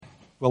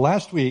Well,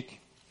 last week,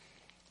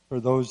 for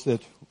those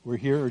that were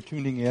here or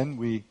tuning in,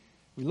 we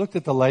looked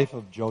at the life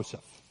of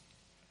Joseph.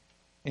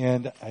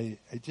 And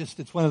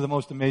it's one of the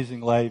most amazing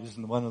lives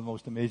and one of the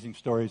most amazing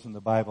stories in the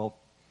Bible.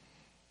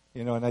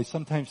 You know, and I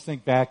sometimes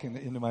think back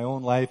into my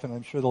own life, and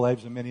I'm sure the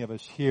lives of many of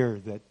us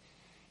here, that,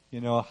 you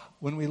know,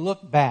 when we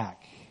look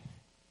back,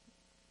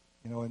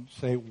 you know, and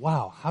say,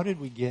 wow, how did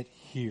we get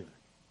here?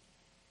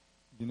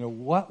 You know,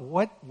 what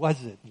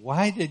was it?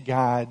 Why did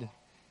God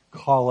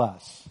call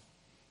us?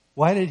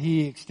 Why did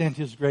He extend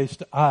His grace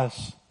to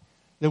us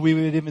that we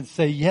would even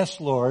say, yes,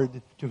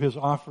 Lord, to His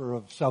offer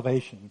of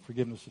salvation and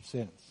forgiveness of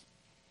sins?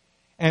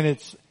 And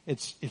it's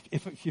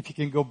if you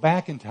can go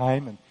back in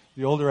time, and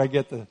the older I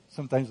get,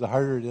 sometimes the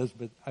harder it is,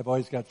 but I've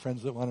always got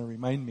friends that want to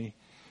remind me,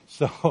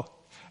 so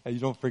you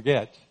don't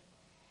forget.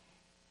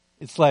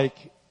 It's like,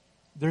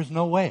 there's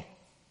no way.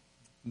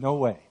 No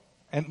way.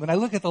 And when I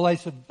look at the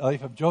life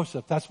of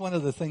Joseph, that's one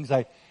of the things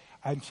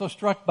I'm so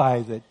struck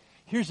by, that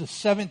here's a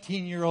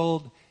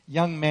 17-year-old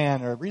young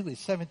man, or really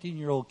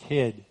 17-year-old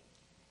kid,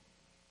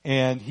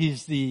 and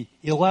he's the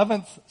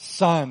 11th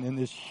son in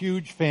this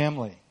huge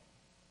family.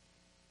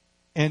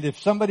 And if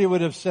somebody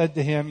would have said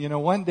to him, you know,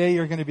 one day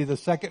you're going to be the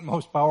second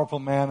most powerful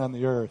man on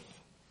the earth,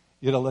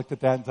 you'd have looked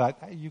at that and thought,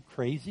 are you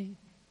crazy?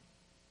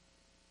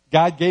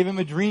 God gave him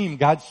a dream.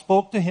 God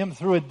spoke to him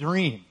through a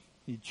dream.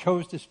 He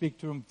chose to speak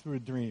to him through a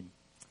dream.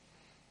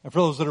 And for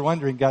those that are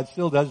wondering, God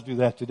still does do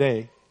that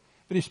today.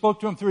 But He spoke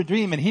to him through a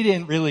dream, and he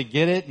didn't really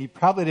get it. He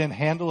probably didn't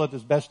handle it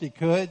as best he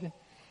could.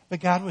 But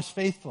God was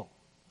faithful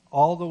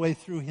all the way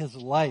through his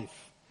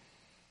life.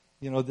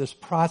 You know, this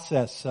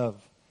process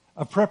of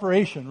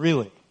preparation,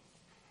 really.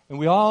 And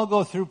we all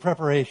go through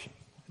preparation.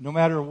 No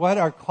matter what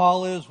our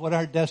call is, what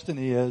our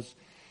destiny is.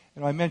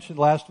 You know, I mentioned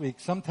last week,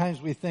 sometimes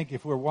we think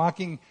if we're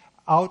walking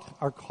out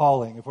our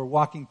calling, if we're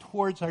walking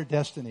towards our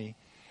destiny,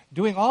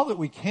 doing all that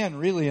we can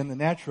really in the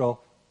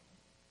natural,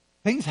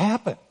 things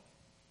happen.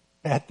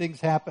 Bad things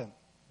happen.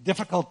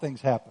 Difficult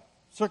things happen.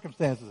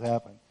 Circumstances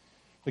happen.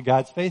 But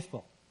God's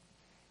faithful.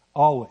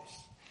 Always.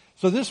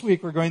 So this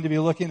week we're going to be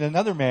looking at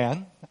another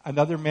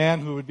man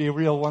who would be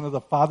one of the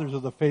fathers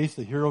of the faith,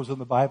 the heroes in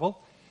the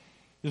Bible.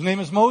 His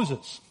name is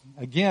Moses.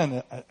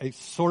 Again, a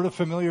sort of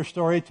familiar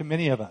story to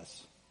many of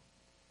us.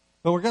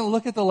 But we're going to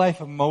look at the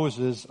life of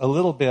Moses a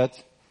little bit,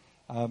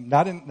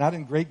 not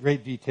in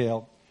great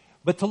detail,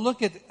 but to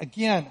look at,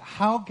 again,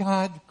 how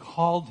God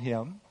called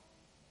him,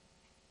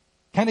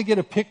 kind of get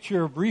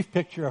a brief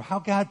picture of how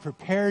God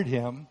prepared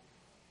him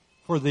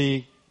for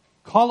the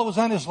call that was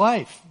on his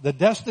life, the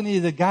destiny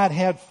that God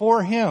had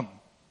for him,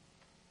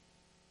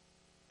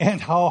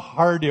 and how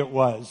hard it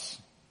was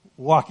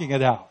walking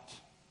it out.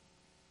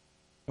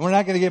 And we're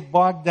not going to get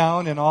bogged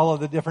down in all of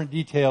the different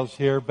details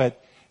here,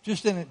 but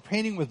just in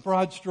painting with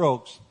broad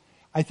strokes,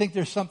 I think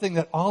there's something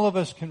that all of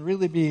us can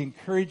really be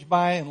encouraged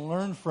by and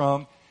learn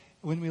from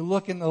when we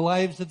look in the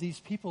lives of these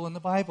people in the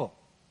Bible.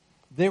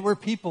 They were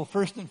people,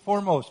 first and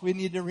foremost. We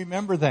need to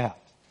remember that.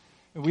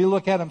 And we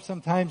look at them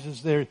sometimes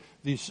as they're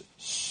these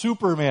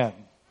supermen,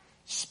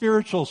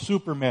 spiritual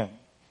supermen.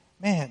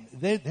 Man,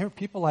 they're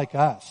people like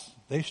us.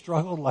 They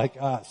struggled like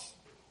us.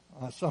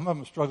 Some of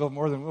them struggled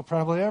more than we'll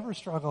probably ever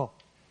struggle.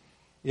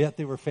 Yet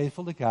they were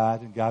faithful to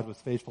God, and God was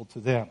faithful to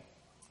them.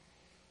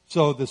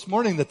 So this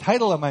morning, the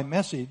title of my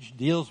message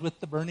deals with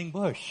the burning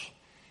bush.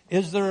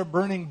 Is there a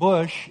burning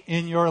bush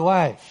in your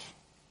life?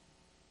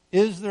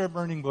 Is there a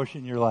burning bush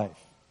in your life?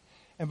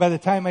 And by the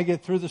time I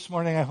get through this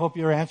morning, I hope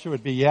your answer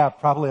would be, yeah,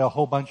 probably a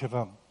whole bunch of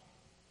them.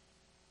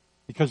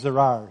 Because there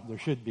are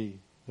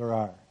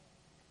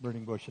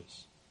burning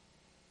bushes.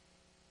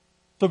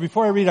 So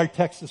before I read our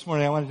text this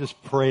morning, I want to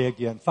just pray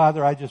again.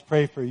 Father, I just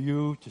pray for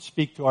you to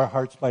speak to our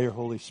hearts by your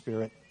Holy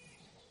Spirit.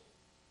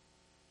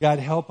 God,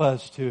 help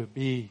us to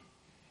be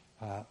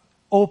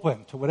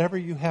open to whatever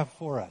you have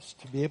for us,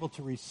 to be able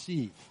to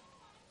receive.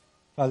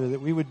 Father, that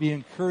we would be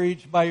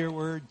encouraged by your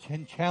word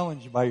and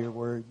challenged by your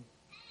word.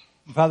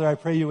 And Father, I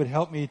pray you would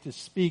help me to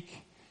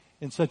speak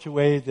in such a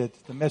way that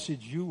the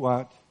message you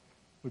want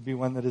would be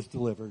one that is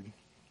delivered.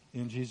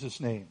 In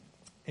Jesus' name,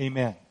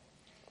 amen.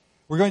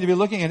 We're going to be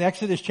looking at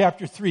Exodus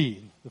chapter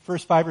 3, the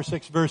first 5 or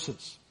 6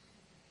 verses.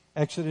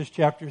 Exodus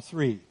chapter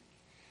 3.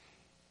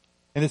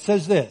 And it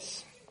says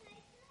this: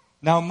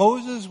 Now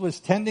Moses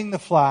was tending the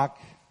flock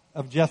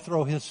of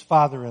Jethro, his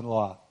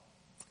father-in-law,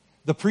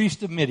 the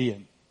priest of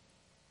Midian.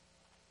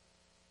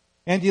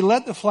 And he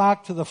led the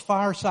flock to the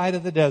far side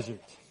of the desert,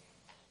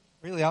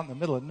 really out in the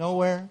middle of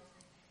nowhere,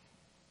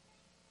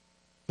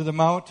 to the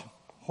Mount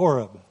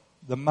Horeb,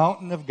 the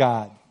mountain of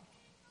God,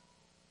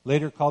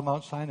 later called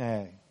Mount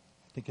Sinai.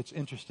 I think it's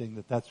interesting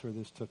that that's where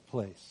this took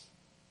place.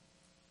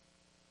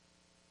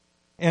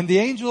 And the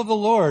angel of the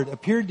Lord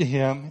appeared to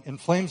him in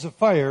flames of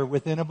fire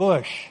within a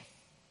bush.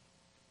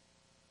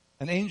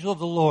 An angel of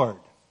the Lord.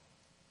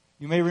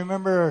 You may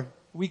remember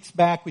weeks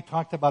back we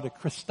talked about a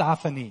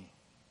Christophany,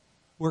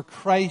 where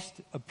Christ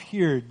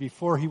appeared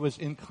before he was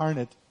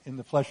incarnate in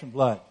the flesh and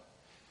blood.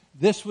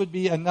 This would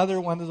be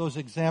another one of those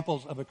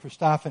examples of a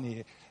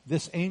Christophany.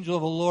 This angel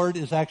of the Lord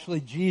is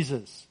actually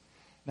Jesus.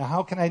 Now,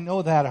 how can I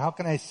know that? Or how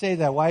can I say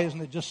that? Why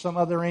isn't it just some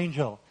other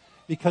angel?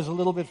 Because a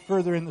little bit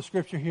further in the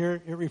scripture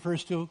here, it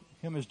refers to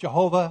him as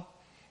Jehovah,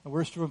 and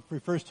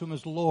refers to him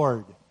as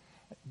Lord.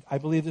 I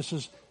believe this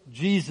is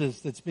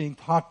Jesus that's being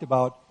talked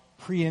about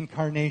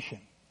pre-incarnation.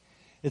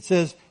 It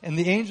says, and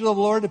the angel of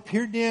the Lord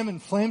appeared to him in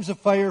flames of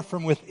fire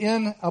from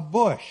within a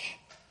bush.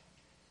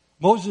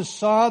 Moses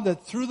saw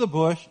that through the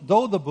bush,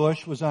 though the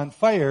bush was on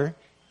fire,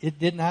 it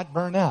did not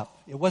burn up.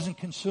 It wasn't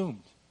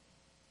consumed.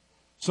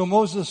 So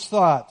Moses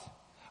thought,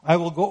 I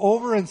will go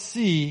over and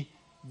see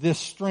this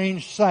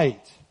strange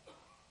sight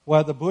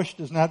while the bush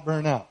does not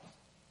burn up.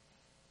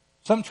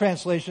 Some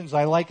translations,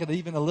 I like it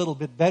even a little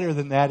bit better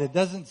than that. It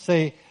doesn't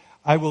say,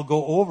 I will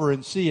go over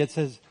and see. It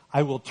says,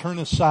 I will turn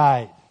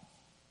aside.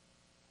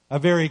 A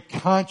very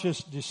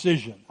conscious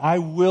decision. I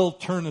will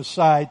turn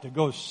aside to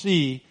go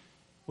see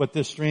what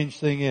this strange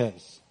thing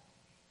is.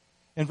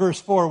 In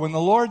verse 4, when the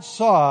Lord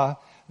saw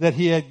that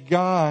he had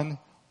gone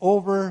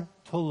over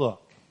to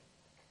look.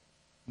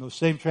 In those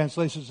same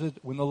translations,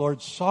 when the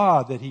Lord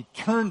saw that he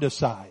turned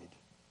aside,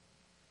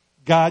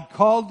 God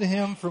called to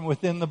him from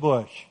within the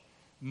bush,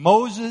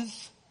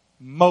 Moses,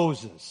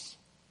 Moses.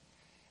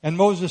 And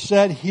Moses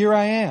said, here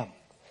I am.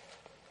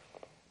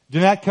 Do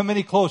not come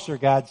any closer,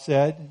 God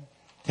said.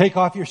 Take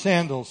off your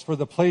sandals, for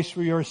the place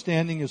where you are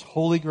standing is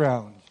holy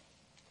ground.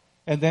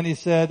 And then he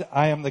said,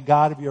 I am the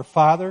God of your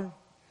father,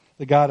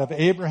 the God of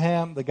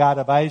Abraham, the God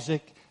of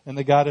Isaac, and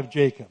the God of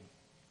Jacob.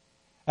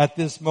 At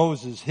this,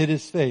 Moses hid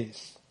his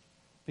face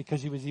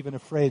because he was even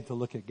afraid to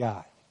look at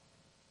God.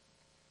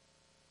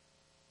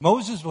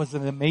 Moses was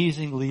an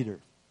amazing leader.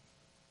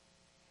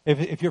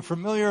 If you're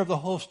familiar with the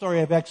whole story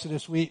of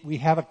Exodus, we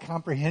have a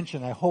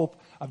comprehension, I hope,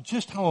 of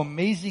just how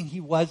amazing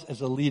he was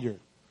as a leader.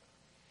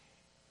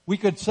 We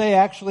could say,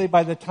 actually,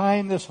 by the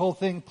time this whole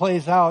thing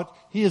plays out,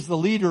 he is the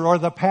leader or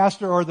the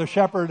pastor or the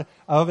shepherd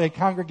of a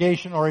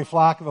congregation or a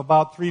flock of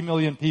about 3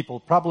 million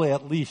people, probably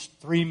at least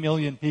 3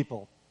 million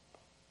people.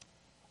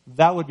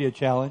 That would be a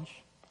challenge.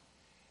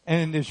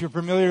 And as you're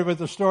familiar with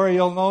the story,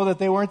 you'll know that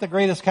they weren't the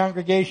greatest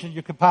congregation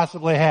you could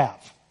possibly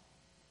have.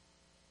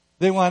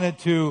 They wanted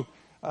to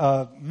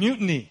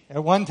mutiny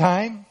at one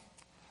time.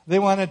 They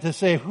wanted to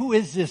say, who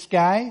is this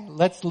guy?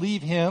 Let's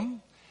leave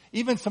him.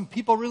 Even some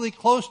people really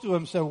close to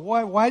him said,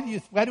 why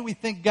do we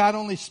think God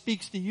only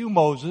speaks to you,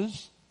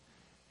 Moses?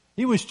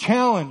 He was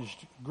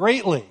challenged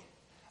greatly.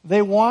 They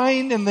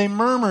whined and they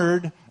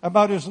murmured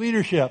about his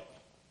leadership.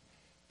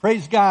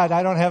 Praise God,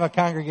 I don't have a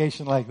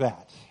congregation like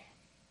that.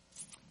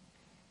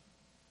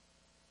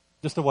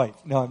 Just a wife.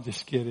 No, I'm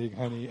just kidding,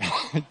 honey.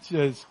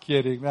 Just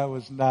kidding. That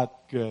was not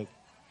good.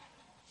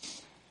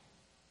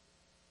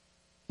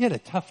 He had a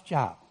tough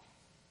job,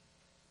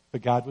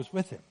 but God was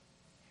with him.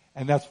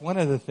 And that's one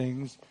of the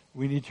things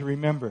we need to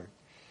remember.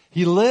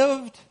 He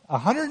lived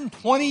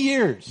 120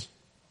 years.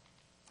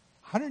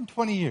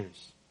 120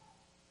 years.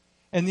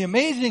 And the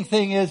amazing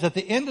thing is, at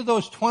the end of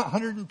those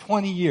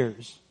 120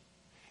 years,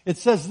 it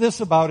says this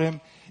about him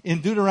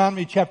in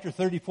Deuteronomy chapter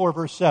 34,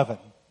 verse 7.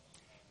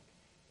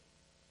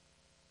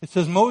 It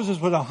says, Moses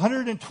was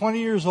 120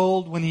 years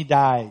old when he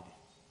died.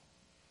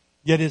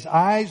 Yet his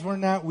eyes were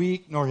not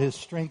weak, nor his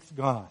strength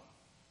gone.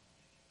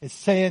 It's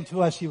saying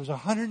to us he was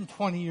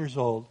 120 years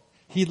old.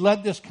 He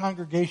led this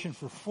congregation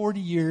for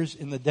 40 years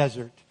in the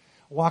desert,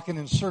 walking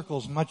in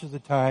circles much of the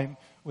time,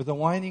 with a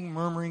whining,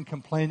 murmuring,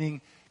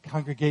 complaining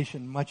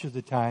congregation much of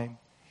the time.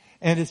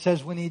 And it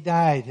says when he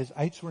died, his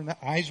eyes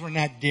were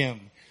not dim.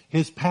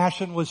 His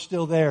passion was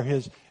still there.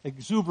 His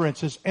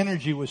exuberance, his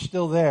energy was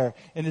still there.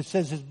 And it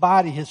says his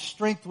body, his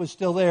strength was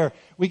still there.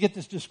 We get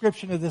this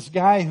description of this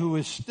guy who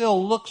is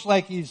still looks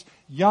like he's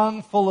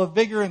young, full of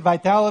vigor and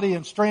vitality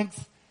and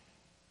strength.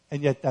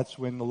 And yet that's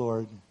when the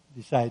Lord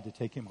decided to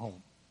take him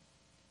home.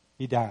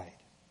 He died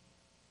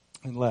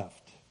and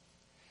left.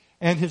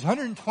 And his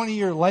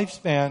 120-year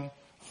lifespan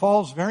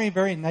falls very,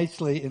 very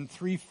nicely in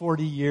 3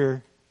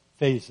 40-year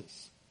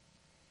phases.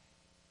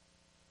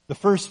 The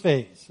first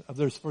phase of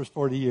those first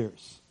 40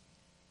 years.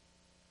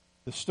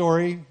 The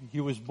story,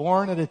 he was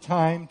born at a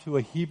time to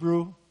a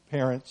Hebrew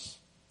parents,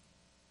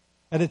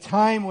 at a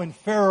time when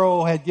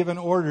Pharaoh had given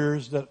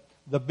orders that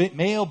the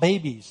male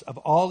babies of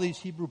all these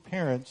Hebrew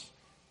parents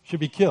should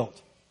be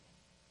killed.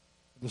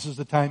 This is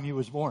the time he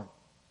was born.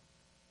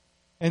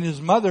 And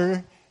his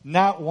mother,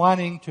 not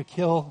wanting to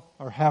kill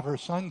or have her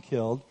son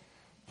killed,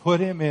 put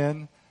him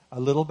in a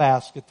little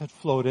basket that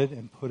floated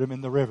and put him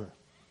in the river.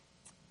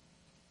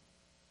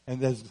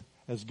 And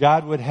as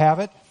God would have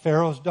it,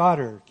 Pharaoh's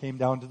daughter came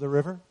down to the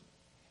river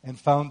and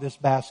found this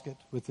basket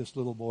with this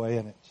little boy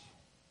in it.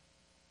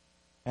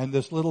 And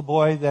this little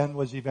boy then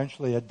was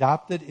eventually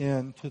adopted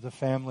into the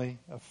family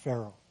of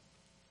Pharaoh.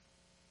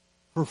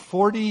 For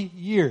 40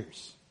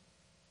 years,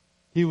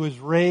 he was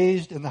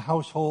raised in the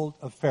household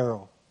of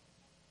Pharaoh.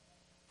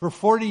 For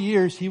 40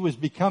 years, he was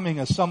becoming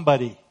a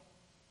somebody.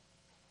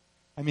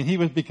 I mean, he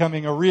was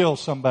becoming a real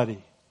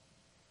somebody.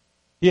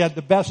 He had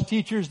the best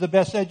teachers, the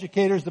best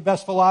educators, the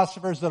best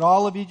philosophers that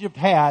all of Egypt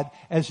had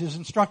as his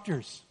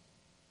instructors.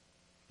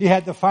 He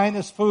had the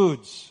finest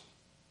foods.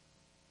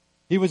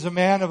 He was a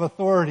man of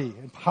authority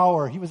and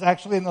power. He was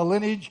actually in the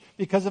lineage,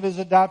 because of his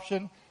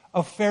adoption,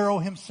 of Pharaoh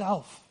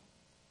himself.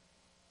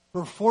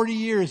 For 40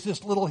 years,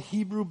 this little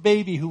Hebrew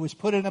baby who was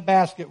put in a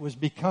basket was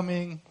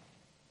becoming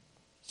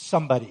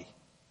somebody.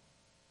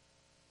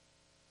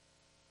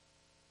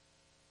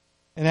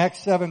 In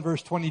Acts 7,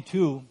 verse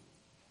 22,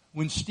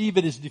 when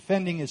Stephen is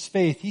defending his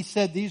faith, he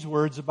said these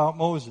words about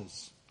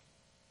Moses.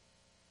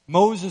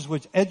 Moses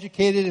was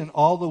educated in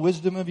all the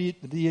wisdom of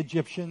the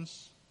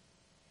Egyptians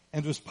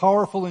and was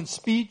powerful in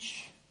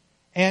speech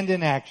and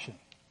in action.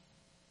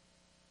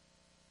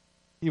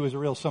 He was a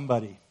real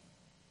somebody.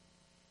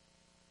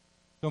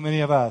 So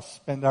many of us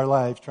spend our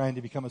lives trying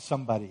to become a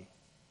somebody.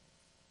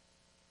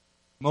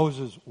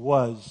 Moses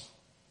was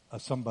a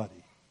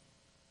somebody.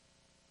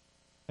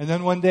 And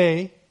then one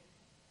day,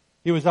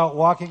 he was out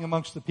walking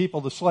amongst the people,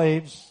 the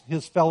slaves,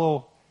 his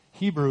fellow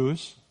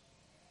Hebrews.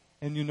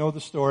 And you know the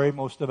story,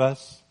 most of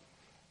us.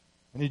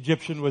 An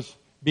Egyptian was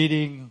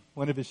beating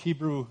one of his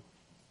Hebrew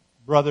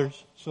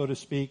brothers, so to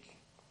speak,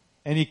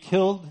 and he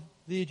killed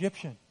the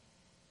Egyptian.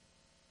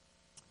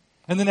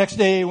 And the next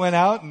day he went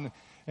out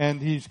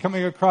and he's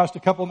coming across a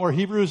couple more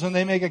Hebrews, and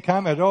they make a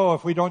comment, "Oh,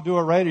 if we don't do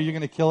it right, are you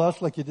going to kill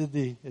us like you did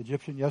the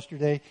Egyptian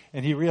yesterday?"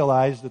 And he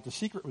realized that the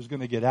secret was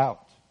going to get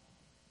out.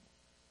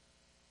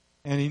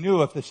 And he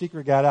knew if the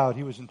secret got out,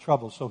 he was in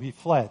trouble, so he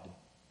fled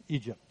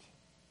Egypt.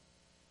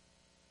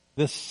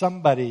 This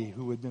somebody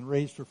who had been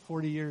raised for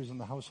 40 years in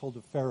the household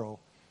of Pharaoh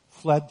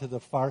fled to the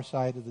far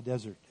side of the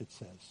desert, it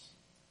says.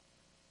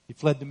 He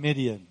fled to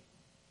Midian,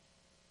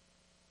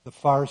 the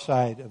far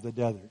side of the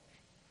desert.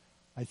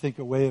 I think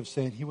a way of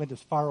saying he went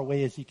as far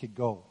away as he could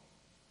go.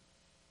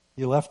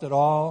 He left it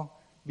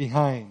all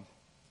behind.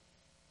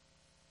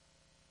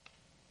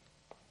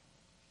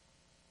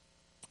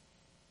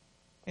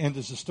 And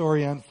as the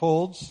story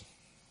unfolds,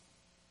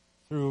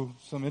 through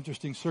some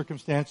interesting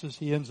circumstances,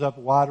 he ends up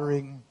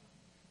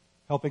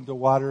helping to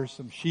water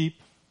some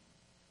sheep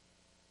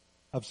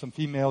of some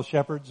female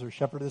shepherds or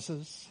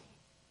shepherdesses.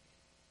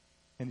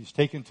 And he's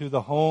taken to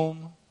the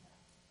home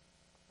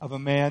of a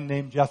man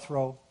named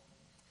Jethro,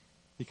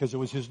 because it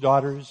was his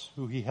daughters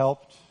who he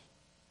helped.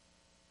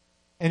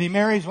 And he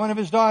marries one of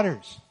his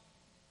daughters.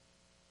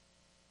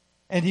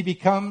 And he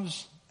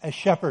becomes a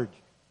shepherd.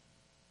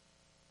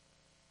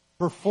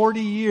 For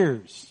 40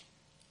 years,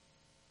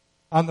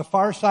 on the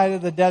far side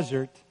of the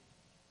desert,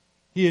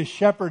 he is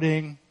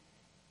shepherding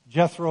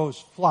Jethro's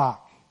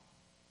flock.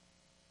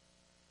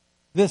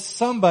 This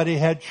somebody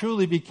had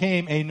truly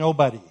became a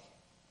nobody.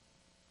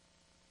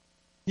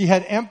 He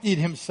had emptied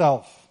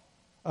himself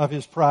of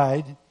his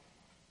pride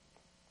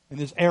and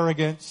his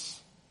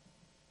arrogance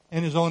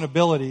and his own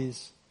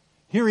abilities.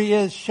 Here he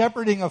is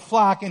shepherding a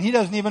flock, and he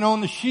doesn't even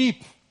own the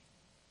sheep.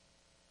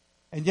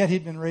 And yet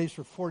he'd been raised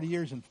for 40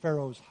 years in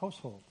Pharaoh's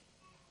household.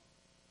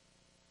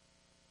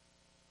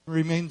 It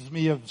reminds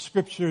me of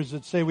scriptures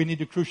that say we need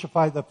to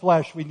crucify the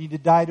flesh. We need to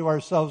die to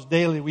ourselves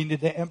daily. We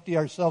need to empty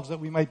ourselves that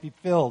we might be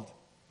filled.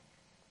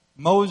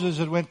 Moses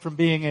had went from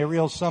being a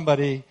real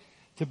somebody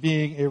to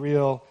being a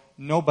real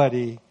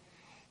nobody.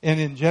 And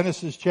in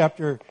Genesis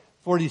chapter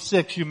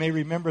 46, you may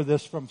remember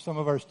this from some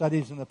of our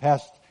studies in the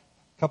past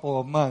couple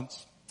of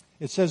months.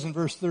 It says in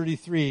verse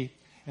 33,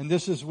 and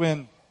this is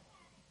when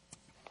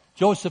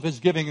Joseph is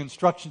giving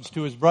instructions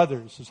to his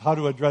brothers as how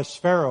to address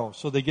Pharaoh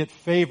so they get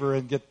favor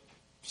and get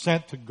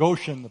sent to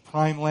Goshen, the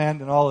prime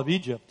land in all of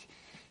Egypt.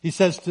 He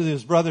says to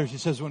his brothers, he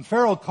says, when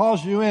Pharaoh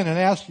calls you in and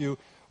asks you,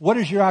 what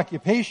is your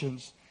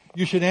occupations?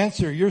 You should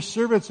answer, your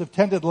servants have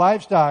tended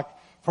livestock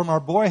from our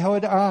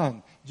boyhood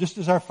on, just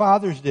as our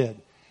fathers did.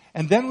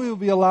 And then we will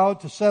be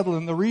allowed to settle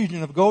in the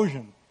region of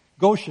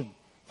Goshen.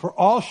 For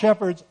all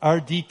shepherds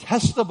are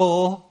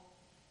detestable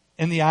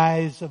in the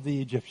eyes of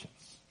the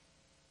Egyptians.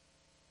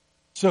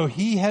 So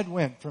he had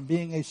went from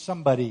being a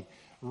somebody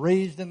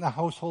raised in the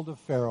household of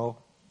Pharaoh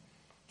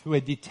to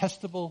a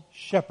detestable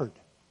shepherd.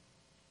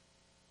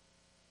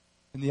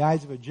 In the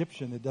eyes of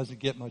Egyptian, it doesn't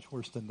get much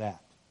worse than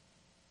that.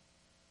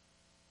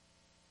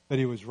 But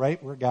he was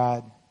right where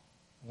God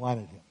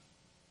wanted him.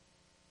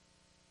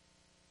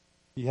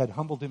 He had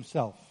humbled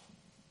himself.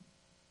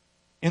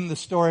 In the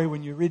story,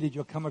 when you read it,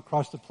 you'll come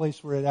across the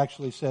place where it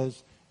actually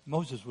says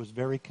Moses was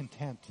very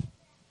content.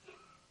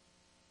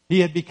 He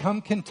had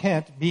become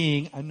content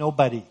being a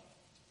nobody.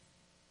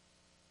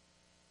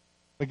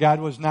 But God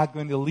was not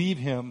going to leave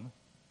him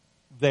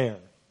there.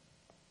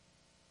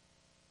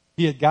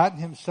 He had gotten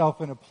himself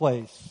in a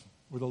place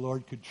where the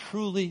Lord could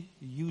truly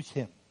use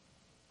him.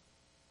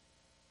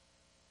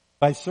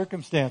 By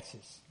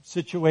circumstances,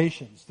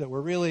 situations that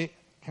were really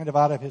kind of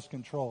out of his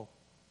control.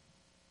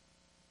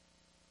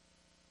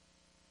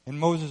 And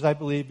Moses, I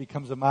believe,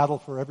 becomes a model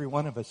for every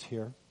one of us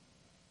here.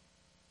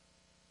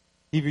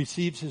 He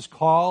receives his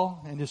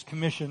call and his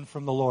commission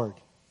from the Lord.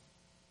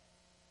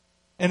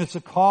 And it's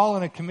a call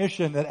and a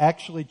commission that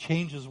actually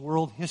changes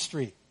world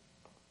history.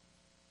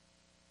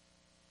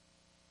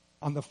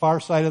 On the far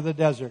side of the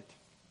desert,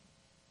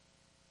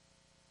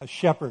 a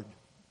shepherd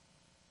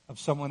of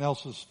someone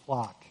else's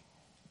flock.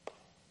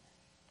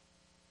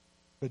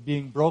 But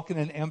being broken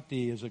and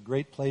empty is a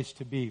great place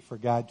to be for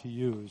God to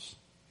use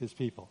his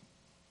people.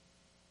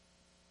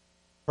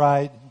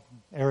 Pride,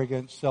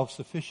 arrogance,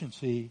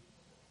 self-sufficiency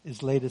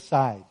is laid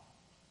aside.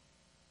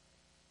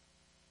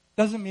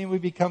 Doesn't mean we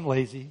become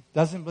lazy.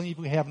 Doesn't mean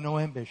we have no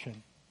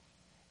ambition.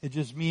 It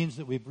just means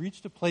that we've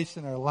reached a place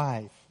in our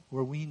life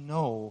where we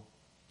know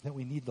that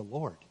we need the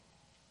Lord.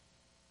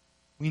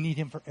 We need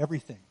him for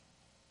everything,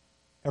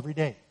 every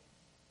day.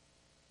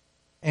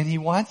 And he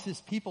wants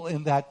his people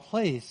in that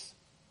place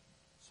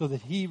so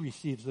that he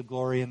receives the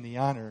glory and the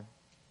honor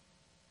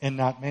and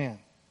not man.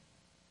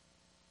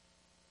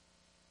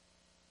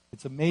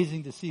 It's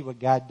amazing to see what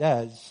God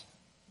does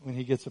when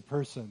he gets a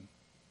person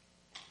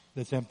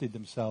that's emptied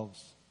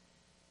themselves,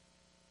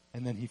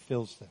 and then he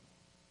fills them.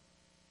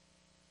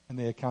 And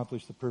they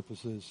accomplish the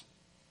purposes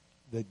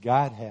that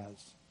God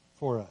has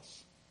for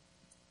us.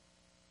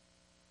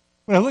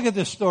 When I look at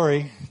this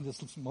story, this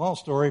small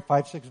story,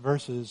 5-6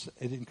 verses,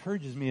 it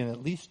encourages me in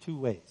at least two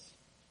ways.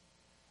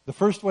 The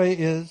first way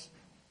is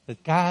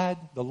that God,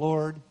 the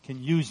Lord,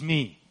 can use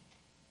me.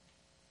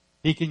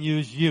 He can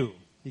use you.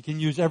 He can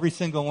use every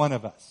single one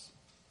of us.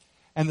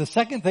 And the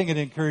second thing it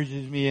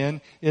encourages me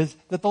in is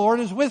that the Lord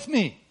is with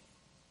me.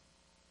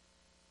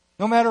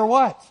 No matter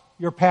what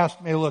your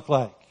past may look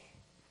like.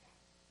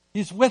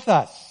 He's with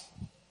us.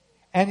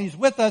 And he's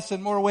with us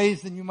in more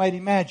ways than you might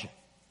imagine.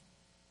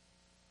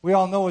 We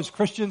all know as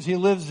Christians he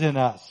lives in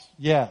us.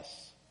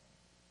 Yes.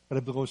 But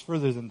it goes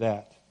further than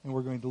that. And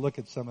we're going to look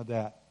at some of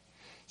that.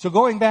 So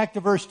going back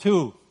to verse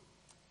 2,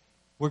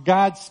 where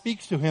God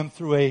speaks to him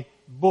through a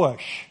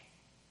bush,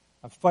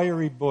 a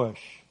fiery bush.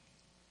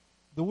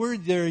 The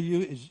word there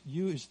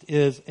used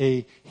is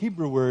a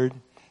Hebrew word,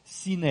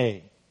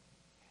 sine.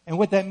 And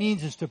what that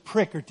means is to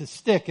prick or to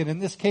stick. And in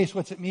this case,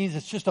 what it means,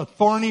 it's just a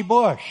thorny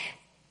bush.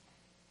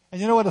 And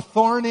you know what a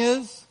thorn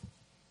is?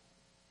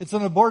 It's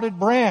an aborted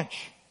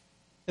branch.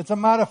 It's a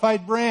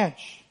modified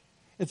branch.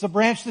 It's a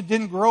branch that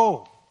didn't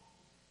grow.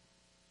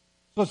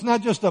 So it's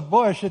not just a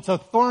bush, it's a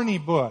thorny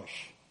bush.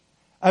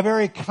 A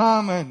very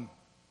common,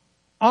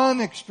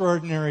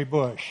 unextraordinary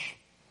bush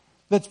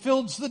that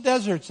fills the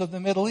deserts of the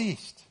Middle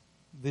East,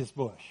 this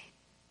bush.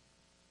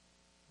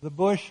 The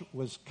bush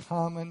was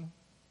common.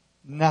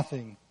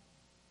 Nothing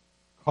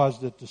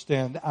caused it to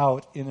stand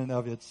out in and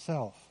of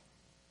itself.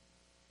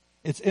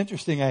 It's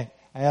interesting. I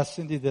asked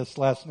Cindy this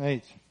last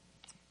night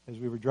as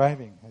we were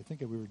driving. I think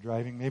we were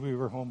driving. Maybe we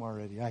were home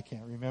already. I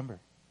can't remember.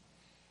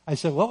 I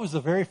said, what was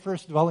the very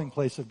first dwelling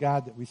place of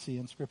God that we see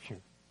in Scripture?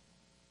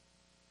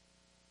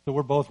 So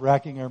we're both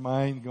racking our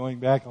mind, going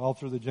back all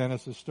through the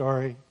Genesis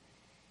story.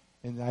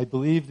 And I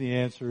believe the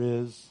answer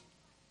is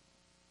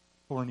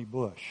thorny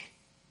bush.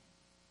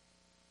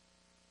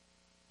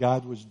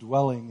 God was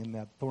dwelling in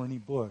that thorny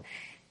bush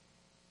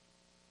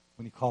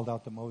when he called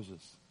out to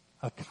Moses.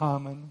 A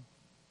common,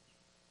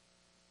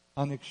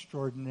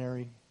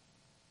 unextraordinary,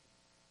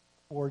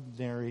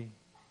 ordinary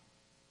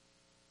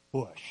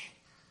bush.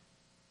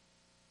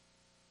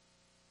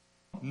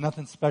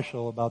 Nothing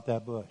special about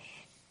that bush.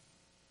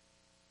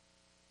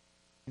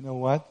 You know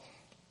what?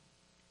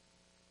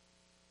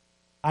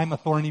 I'm a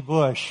thorny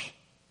bush.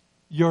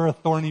 You're a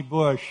thorny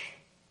bush.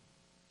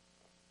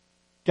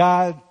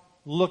 God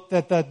looked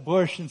at that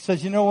bush and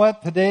says, you know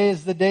what? Today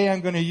is the day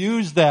I'm going to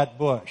use that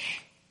bush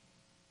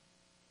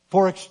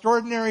for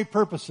extraordinary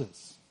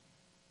purposes.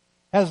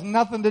 Has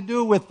nothing to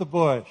do with the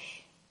bush.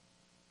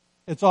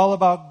 It's all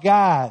about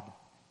God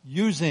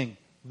using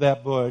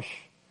that bush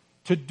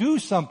to do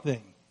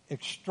something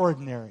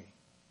extraordinary.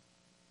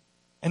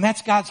 And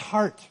that's God's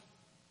heart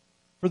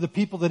for the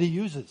people that he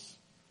uses.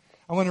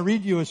 I want to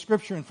read you a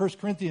scripture in 1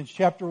 Corinthians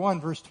chapter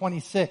 1, verse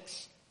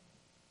 26.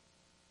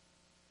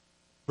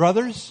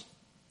 Brothers,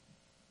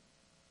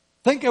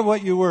 think of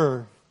what you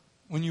were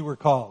when you were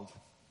called.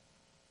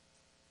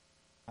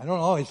 I don't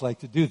always like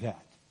to do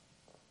that.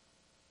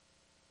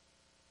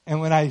 And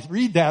when I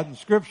read that in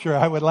Scripture,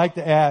 I would like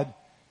to add,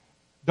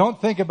 don't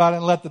think about it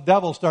and let the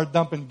devil start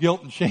dumping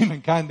guilt and shame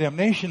and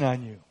condemnation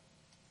on you.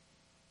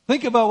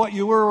 Think about what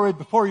you were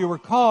before you were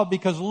called,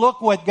 because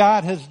look what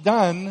God has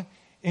done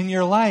in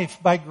your life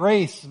by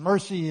grace,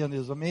 mercy, and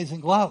his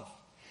amazing love.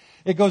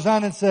 It goes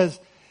on and says,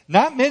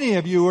 not many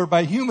of you were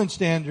by human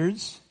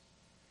standards.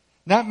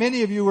 Not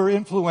many of you were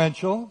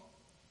influential.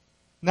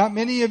 Not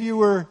many of you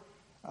were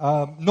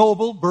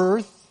noble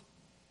birth.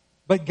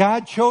 But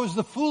God chose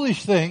the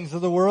foolish things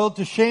of the world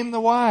to shame the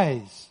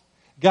wise.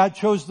 God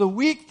chose the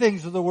weak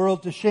things of the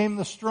world to shame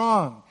the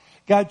strong.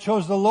 God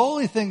chose the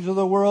lowly things of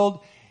the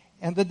world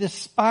and the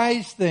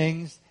despised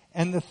things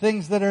and the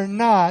things that are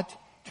not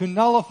to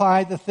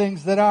nullify the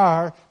things that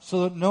are,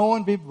 so that no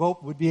one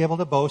would be able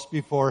to boast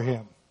before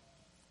him.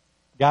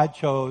 God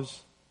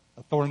chose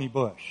a thorny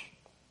bush.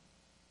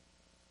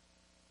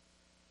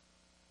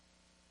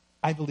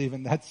 I believe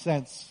in that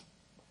sense,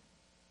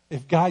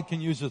 if God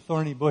can use a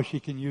thorny bush, he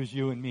can use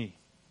you and me.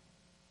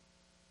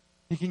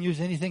 He can use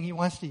anything he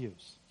wants to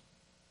use.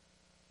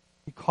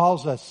 He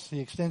calls us.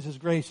 He extends his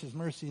grace, his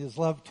mercy, his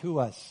love to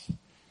us.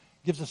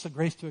 Gives us the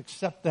grace to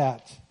accept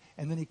that.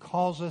 And then he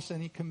calls us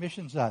and he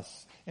commissions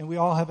us. And we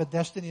all have a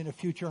destiny and a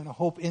future and a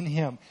hope in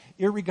him.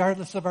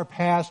 Irregardless of our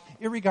past,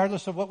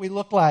 irregardless of what we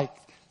look like.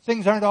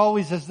 things aren't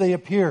always as they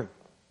appear.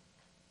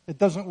 It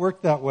doesn't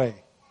work that way.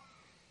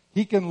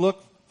 He can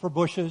look for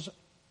bushes,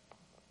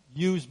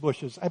 use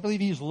bushes. I believe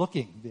he's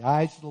looking. The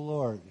eyes of the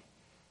Lord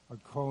are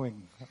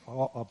going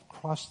all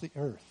across the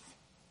earth,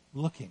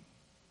 looking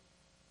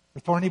for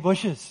thorny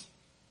bushes.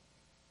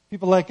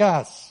 People like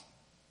us.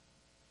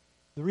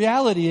 The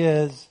reality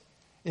is,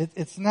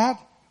 it's not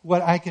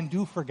what I can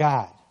do for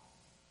God,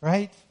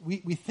 right?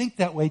 We think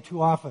that way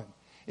too often.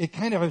 It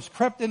kind of has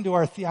crept into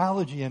our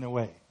theology in a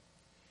way.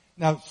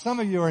 Now, some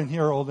of you are in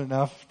here old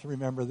enough to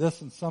remember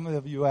this, and some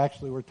of you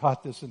actually were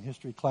taught this in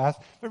history class.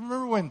 But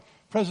remember when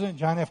President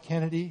John F.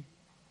 Kennedy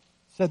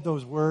said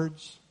those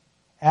words,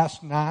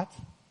 "Ask not,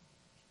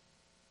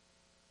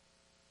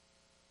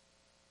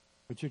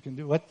 but you can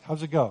do what?"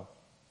 How's it go?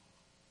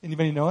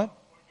 Anybody know it?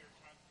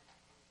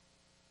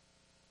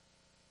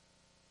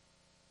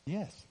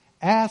 Yes.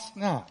 Ask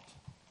not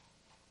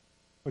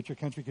what your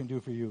country can do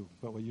for you,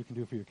 but what you can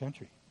do for your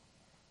country.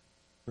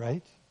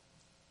 Right?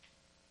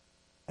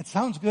 It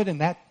sounds good in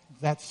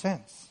that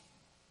sense,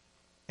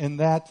 in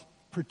that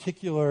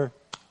particular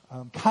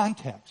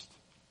context.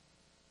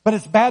 But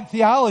it's bad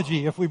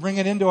theology if we bring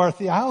it into our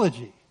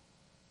theology.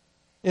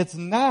 It's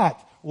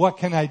not, what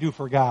can I do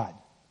for God?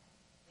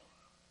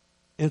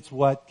 It's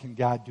what can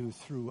God do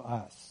through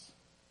us?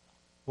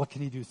 What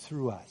can he do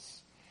through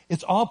us?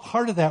 It's all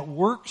part of that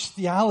works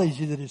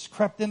theology that has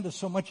crept into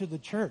so much of the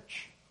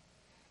church.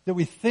 That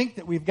we think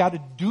that we've got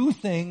to do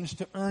things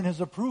to earn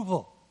his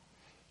approval,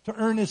 to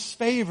earn his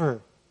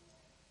favor.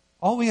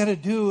 All we got to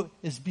do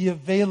is be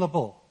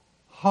available,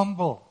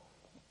 humble,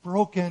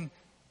 broken,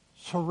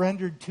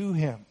 surrendered to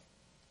him,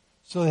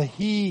 so that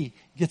he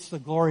gets the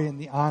glory and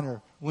the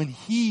honor when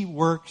he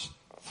works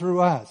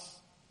through us.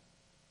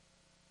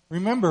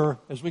 Remember,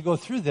 as we go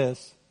through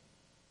this,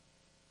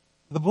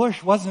 the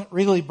bush wasn't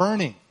really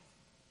burning.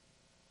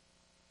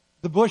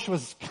 The bush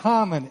was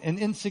common and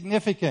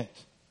insignificant.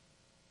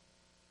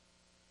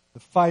 The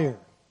fire,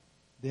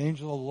 the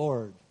angel of the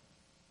Lord,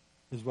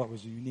 is what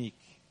was unique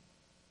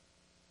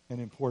and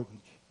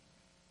important.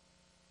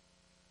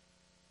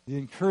 The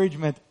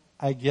encouragement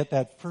I get,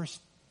 that first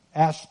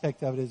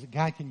aspect of it, is that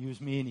God can use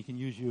me and he can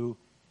use you.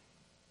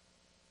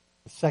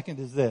 The second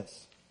is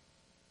this: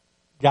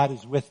 God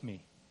is with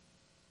me.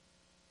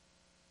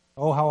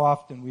 Oh, how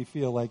often we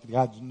feel like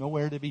God's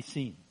nowhere to be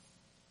seen,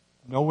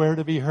 nowhere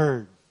to be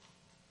heard.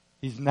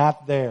 He's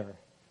not there.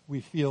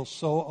 We feel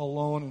so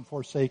alone and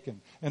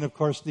forsaken. And of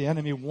course, the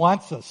enemy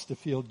wants us to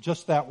feel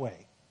just that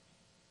way.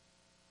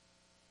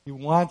 He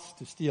wants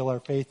to steal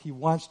our faith. He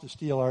wants to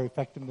steal our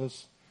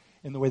effectiveness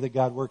in the way that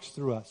God works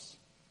through us.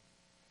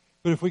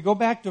 But if we go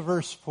back to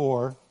verse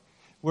 4,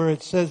 where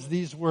it says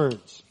these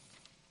words: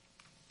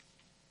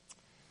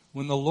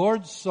 when the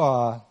Lord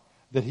saw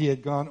that he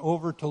had gone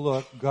over to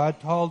look, God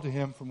called to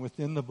him from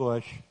within the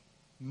bush,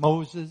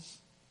 "Moses,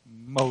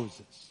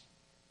 Moses."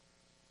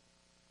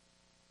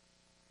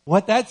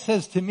 What that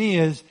says to me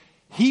is,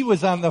 he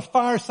was on the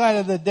far side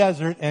of the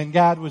desert and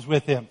God was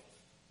with him.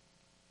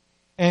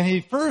 And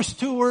the first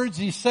two words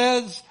he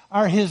says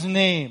are his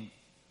name.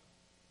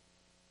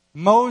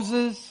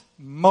 Moses,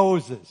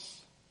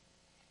 Moses.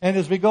 And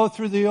as we go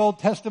through the Old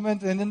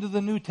Testament and into the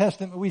New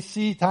Testament, we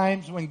see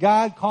times when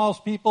God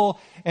calls people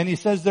and he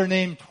says their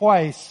name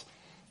twice.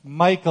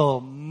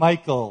 Michael,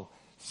 Michael.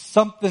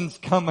 Something's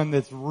coming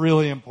that's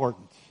really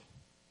important.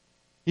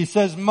 He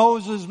says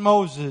Moses,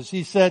 Moses.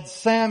 He said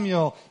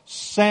Samuel,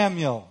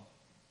 Samuel.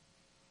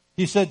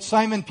 He said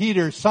Simon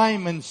Peter,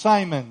 Simon,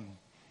 Simon.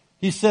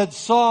 He said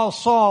Saul,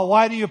 Saul,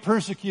 why do you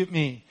persecute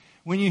me?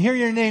 When you hear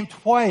your name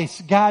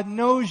twice, God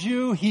knows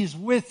you, he's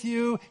with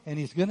you, and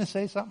he's going to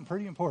say something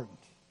pretty important.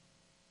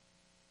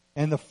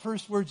 And the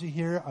first words he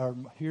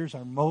hears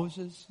are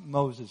Moses,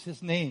 Moses.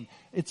 His name,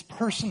 it's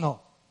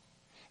personal.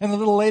 And a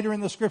little later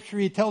in the scripture,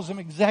 he tells him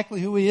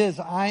exactly who he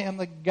is. I am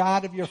the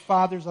God of your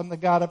fathers. I'm the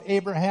God of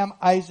Abraham,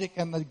 Isaac,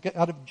 and the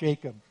God of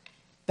Jacob.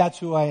 That's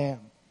who I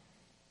am.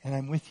 And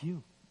I'm with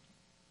you.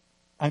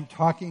 I'm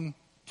talking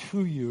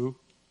to you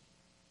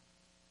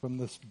from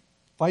this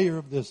fire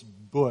of this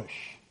bush.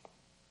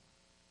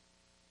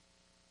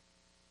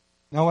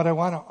 Now, what I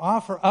want to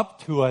offer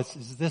up to us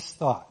is this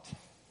thought.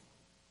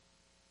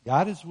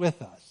 God is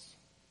with us.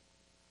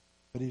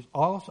 But he's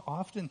also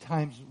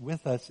oftentimes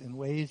with us in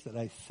ways that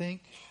I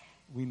think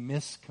we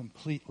miss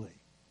completely.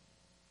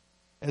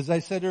 As I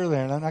said earlier,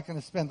 and I'm not going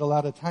to spend a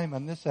lot of time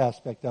on this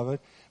aspect of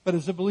it, but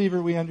as a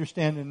believer we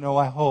understand and know,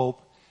 I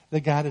hope,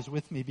 that God is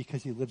with me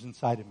because he lives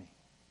inside of me.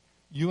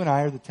 You and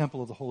I are the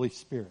temple of the Holy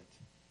Spirit.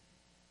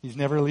 He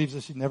never leaves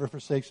us. He never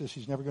forsakes us.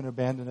 He's never going to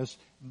abandon us.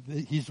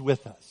 He's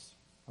with us.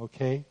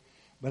 Okay?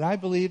 But I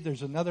believe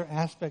there's another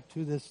aspect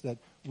to this that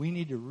we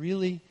need to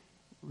really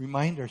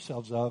remind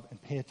ourselves of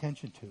and pay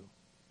attention to.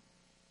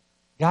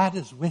 God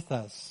is with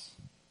us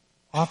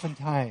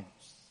oftentimes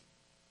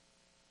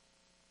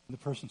in the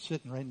person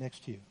sitting right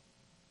next to you.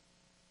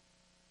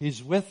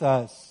 He's with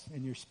us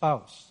in your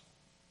spouse.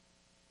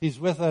 He's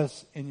with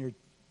us in your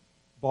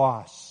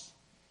boss.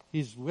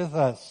 He's with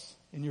us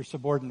in your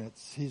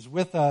subordinates. He's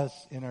with us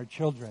in our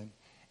children.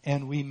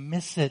 And we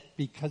miss it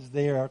because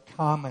they are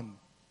common.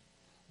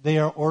 They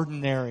are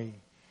ordinary.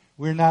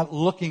 We're not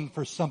looking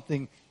for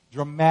something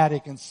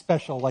dramatic and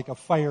special like a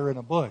fire in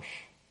a bush.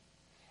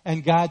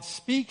 And God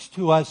speaks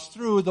to us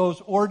through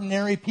those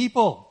ordinary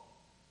people.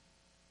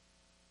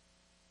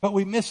 But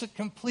we miss it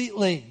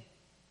completely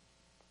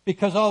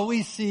because all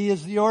we see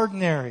is the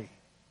ordinary,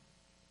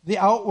 the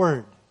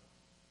outward.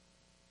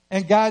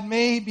 And God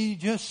may be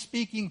just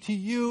speaking to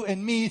you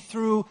and me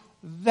through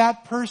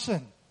that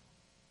person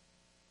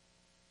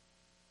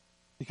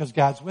because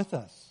God's with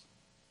us.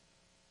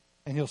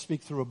 And He'll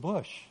speak through a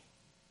bush.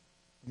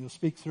 And He'll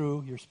speak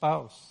through your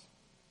spouse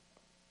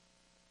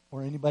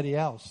or anybody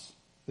else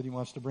that He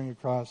wants to bring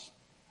across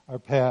our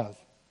path.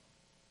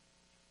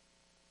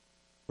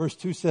 Verse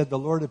 2 said, the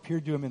Lord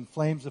appeared to him in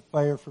flames of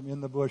fire from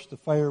in the bush. The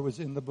fire was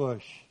in the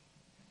bush.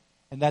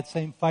 And that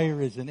same fire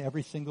is in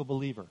every single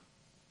believer,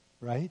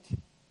 right?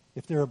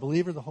 If they're a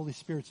believer, the Holy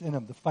Spirit's in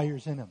them. The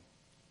fire's in them.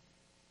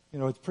 You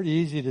know, it's pretty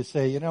easy to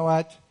say, you know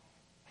what?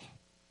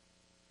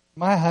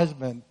 My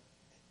husband,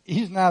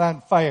 he's not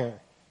on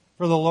fire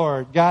for the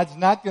Lord. God's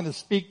not going to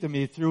speak to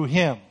me through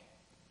him.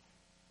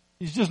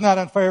 He's just not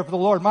on fire for the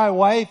Lord. My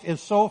wife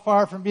is so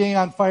far from being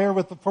on fire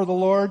for the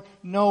Lord.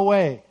 No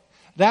way.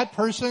 That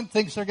person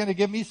thinks they're going to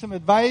give me some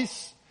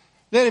advice.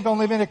 They've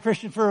only been a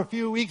Christian for a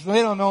few weeks and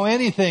they don't know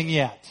anything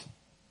yet.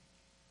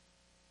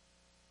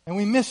 And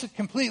we miss it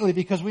completely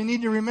because we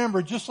need to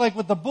remember, just like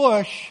with the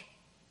bush,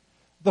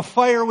 the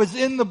fire was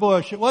in the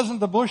bush. It wasn't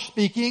the bush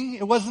speaking.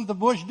 It wasn't the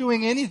bush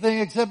doing anything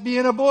except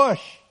being a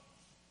bush.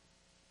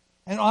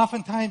 And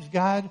oftentimes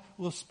God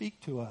will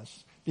speak to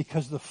us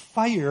because the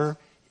fire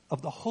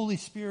of the Holy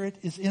Spirit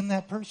is in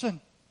that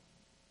person.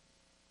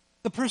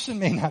 The person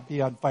may not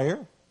be on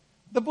fire.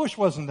 The bush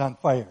wasn't on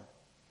fire.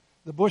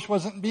 The bush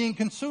wasn't being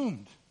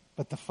consumed,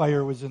 but the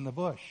fire was in the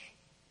bush.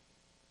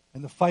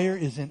 And the fire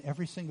is in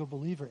every single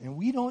believer. And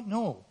we don't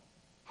know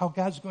how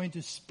God's going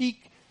to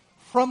speak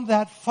from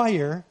that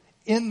fire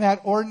in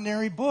that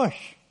ordinary bush.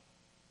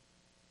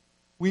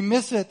 We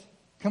miss it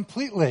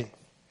completely.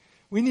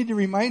 We need to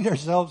remind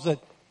ourselves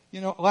that,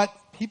 you know what,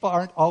 people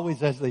aren't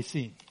always as they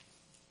seem.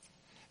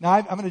 Now,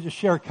 I'm going to just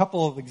share a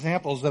couple of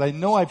examples that I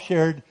know I've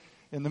shared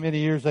in the many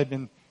years I've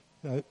been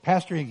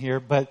pastoring here,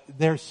 but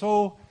they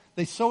so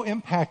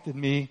impacted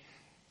me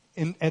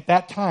at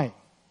that time.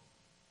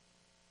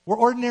 We're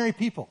ordinary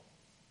people.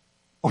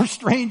 We're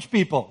strange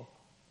people.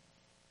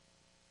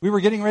 We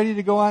were getting ready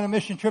to go on a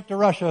mission trip to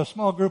Russia, a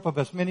small group of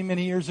us, many,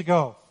 many years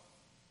ago.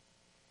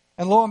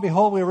 And lo and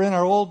behold, we were in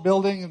our old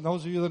building, and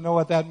those of you that know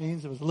what that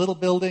means, it was a little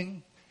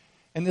building.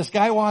 And this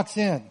guy walks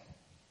in.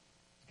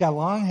 He's got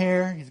long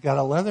hair. He's got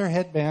a leather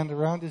headband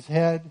around his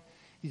head.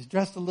 He's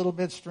dressed a little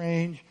bit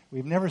strange.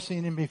 We've never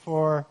seen him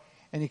before.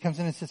 And he comes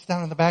in and sits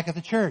down in the back of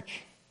the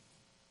church.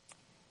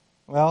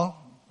 Well,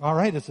 all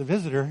right, it's a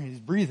visitor. He's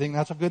breathing.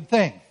 That's a good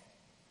thing.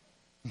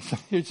 So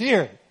he's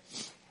here.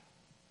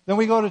 Then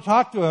we go to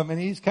talk to him, and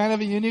he's kind of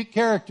a unique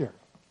character,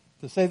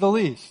 to say the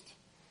least.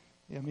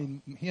 I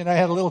mean, he and I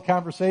had a little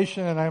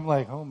conversation, and I'm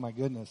like, oh my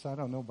goodness, I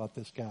don't know about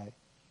this guy.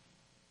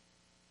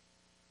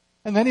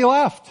 And then he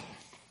left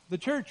the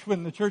church.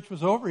 When the church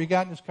was over, he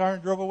got in his car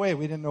and drove away.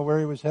 We didn't know where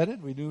he was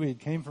headed. We knew he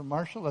came from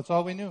Marshall. That's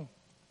all we knew.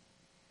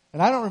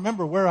 And I don't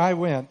remember where I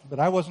went, but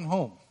I wasn't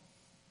home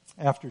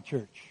after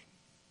church.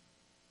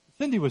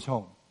 Cindy was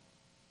home.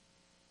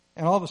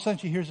 And all of a sudden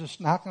she hears this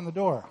knock on the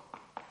door.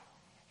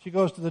 She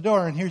goes to the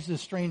door, and here's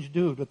this strange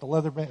dude with the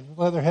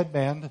leather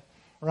headband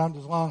around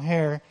his long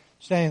hair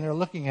standing there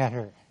looking at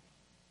her.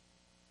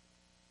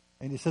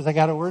 And he says, I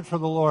got a word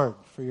from the Lord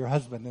for your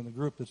husband and the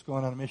group that's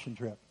going on a mission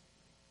trip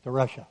to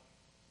Russia.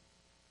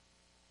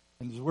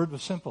 And his word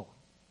was simple.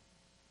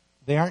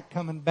 They aren't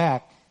coming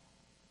back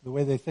the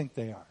way they think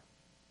they are.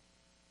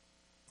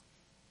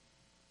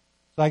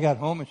 So I got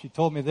home and she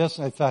told me this,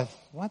 and I thought,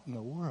 what in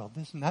the world?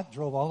 This nut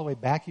drove all the way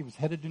back. He was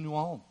headed to New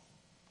Ulm.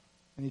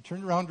 And he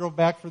turned around, drove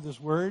back for this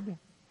word.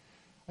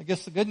 I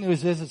guess the good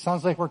news is it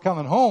sounds like we're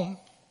coming home.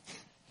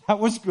 That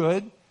was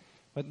good,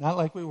 but not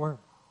like we were.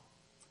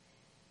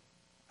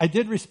 I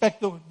did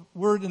respect the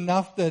word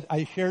enough that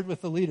I shared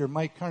with the leader,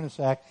 Mike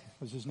Karnasak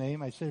was his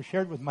name. I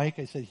shared with Mike,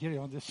 I said,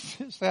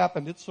 this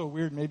happened. It's so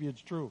weird. Maybe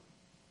it's true.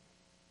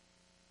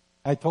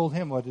 I told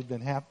him what had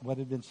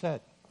been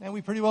said. And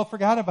we pretty well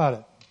forgot about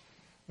it.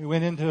 We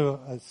went into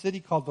a city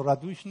called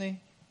Radushny,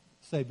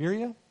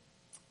 Siberia.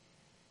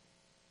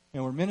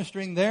 And we're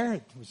ministering there.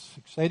 It was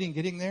exciting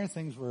getting there.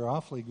 Things were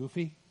awfully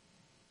goofy.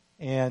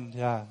 And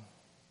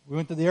we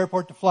went to the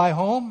airport to fly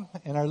home.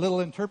 And our little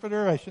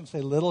interpreter, I shouldn't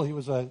say little, he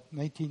was a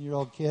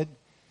 19-year-old kid,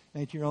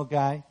 19-year-old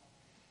guy.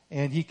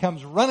 And he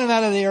comes running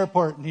out of the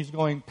airport and he's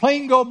going,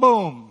 plane go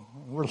boom.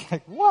 And we're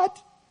like,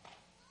 what?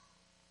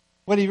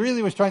 What he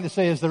really was trying to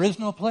say is there is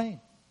no plane.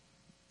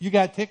 You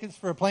got tickets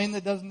for a plane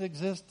that doesn't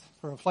exist,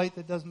 for a flight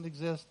that doesn't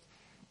exist,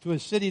 to a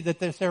city that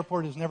this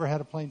airport has never had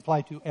a plane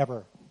fly to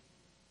ever.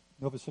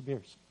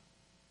 Novosibirsk.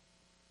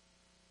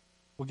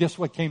 Well, guess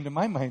what came to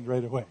my mind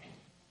right away?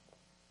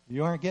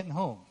 You aren't getting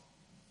home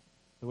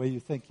the way you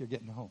think you're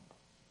getting home.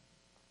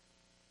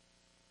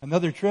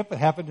 Another trip, it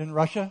happened in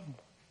Russia.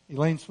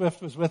 Elaine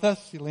Swift was with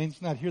us.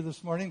 Elaine's not here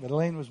this morning, but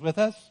Elaine was with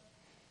us.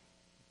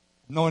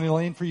 Known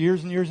Elaine for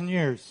years and years and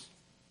years.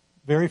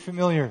 Very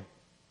familiar.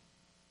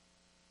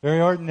 Very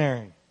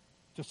ordinary.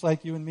 Just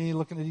like you and me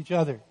looking at each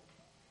other.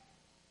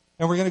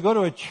 And we're going to go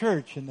to a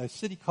church in a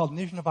city called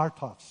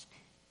Nizhnevartovsk.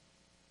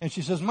 And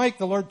she says, Mike,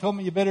 the Lord told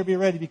me you better be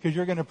ready because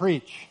you're going to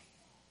preach.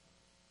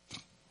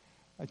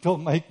 I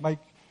told Mike,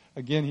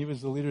 again, he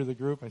was the leader of the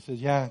group. I said,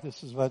 yeah,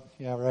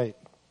 right.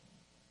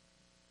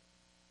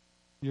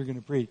 You're going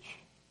to preach.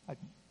 I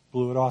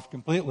blew it off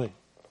completely.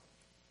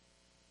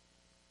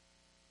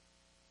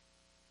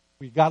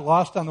 We got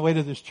lost on the way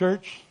to this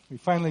church. We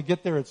finally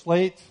get there. It's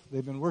late.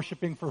 They've been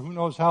worshiping for who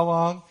knows how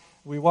long.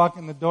 We walk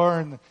in the door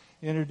and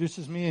he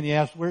introduces me and he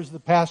asks, where's the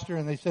pastor?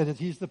 And they said,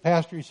 he's the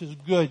pastor. He says,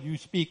 good, you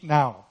speak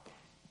now.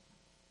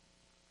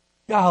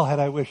 God, had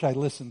I wish I'd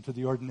listened to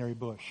the ordinary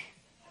bush.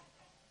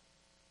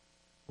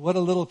 What a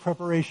little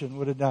preparation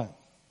would have done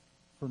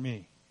for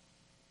me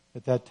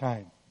at that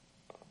time.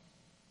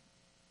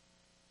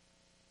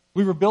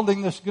 We were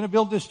going to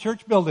build this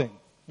church building.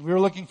 We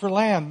were looking for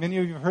land. Many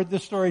of you have heard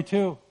this story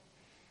too.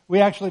 We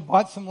actually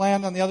bought some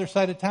land on the other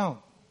side of town.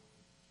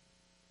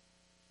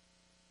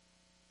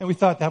 And we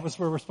thought that was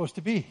where we're supposed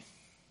to be.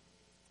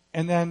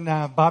 And then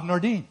Bob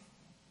Nordine.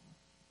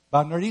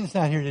 Bob Nordine's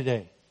not here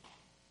today.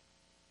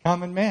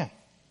 Common man.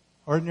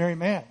 Ordinary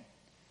man.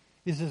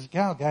 He says,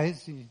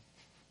 guys, the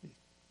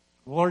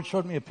Lord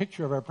showed me a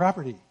picture of our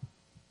property.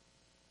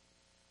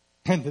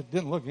 And it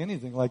didn't look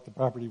anything like the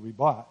property we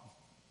bought.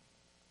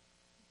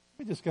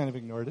 We just kind of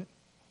ignored it.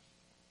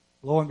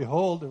 Lo and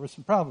behold, there were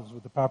some problems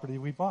with the property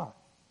we bought.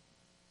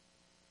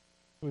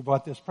 We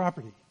bought this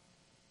property.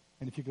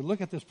 And if you could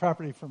look at this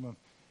property from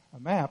a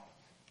map,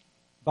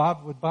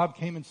 Bob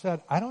came and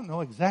said, I don't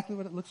know exactly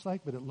what it looks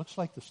like, but it looks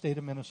like the state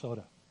of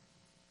Minnesota.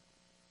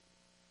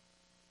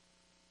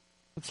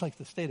 Looks like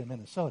the state of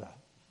Minnesota.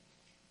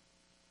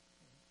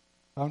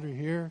 Boundary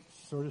here,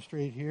 sort of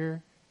straight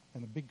here,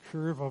 and a big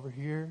curve over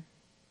here.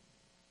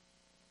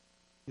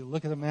 You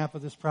look at the map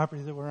of this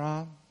property that we're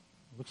on,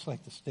 it looks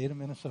like the state of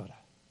Minnesota.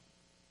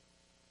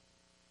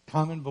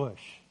 Common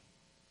bush.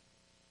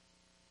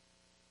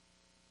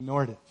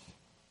 Ignored it.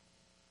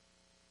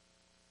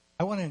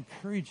 I want to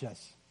encourage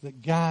us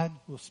that God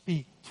will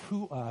speak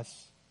to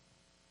us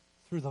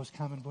through those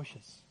common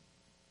bushes.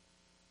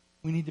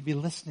 We need to be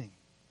listening.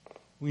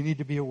 We need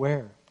to be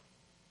aware.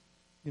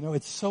 You know,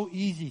 it's so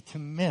easy to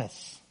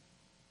miss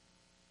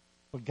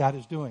what God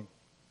is doing.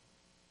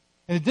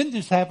 And it didn't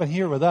just happen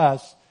here with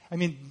us. I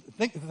mean,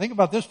 think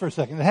about this for a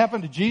second. It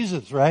happened to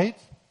Jesus, right?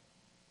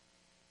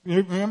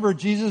 Remember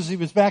Jesus, he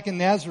was back in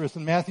Nazareth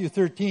in Matthew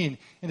 13.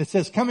 And it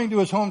says, coming to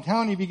his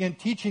hometown, he began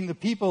teaching the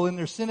people in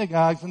their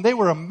synagogues. And they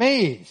were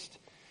amazed.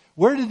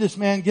 Where did this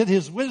man get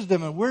his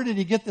wisdom? And where did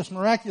he get this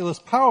miraculous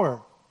power?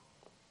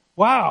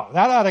 Wow,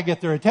 that ought to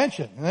get their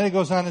attention. And then it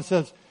goes on and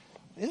says,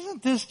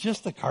 isn't this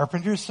just the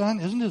carpenter's son?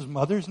 Isn't his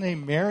mother's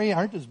name Mary?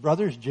 Aren't his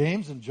brothers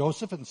James and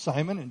Joseph and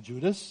Simon and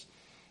Judas?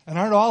 And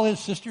aren't all his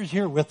sisters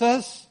here with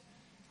us?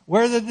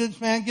 Where did this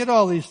man get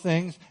all these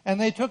things? And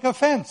they took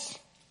offense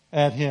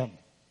at him.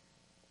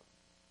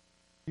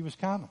 He was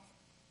common.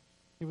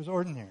 He was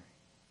ordinary.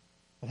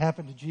 It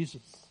happened to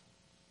Jesus.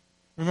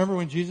 Remember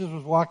when Jesus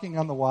was walking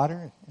on the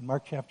water in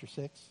Mark chapter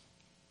 6?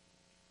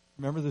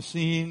 Remember the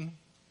scene?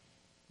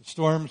 The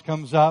storm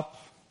comes up.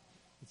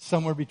 It's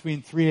somewhere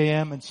between 3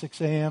 a.m. and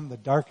 6 a.m., the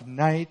dark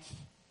night.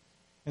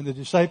 And the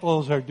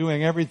disciples are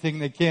doing everything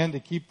they can to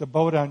keep the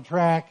boat on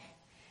track.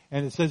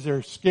 And it says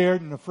they're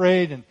scared and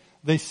afraid, and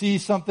they see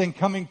something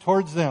coming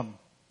towards them.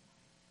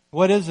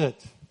 What is it?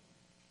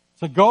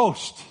 It's a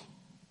ghost.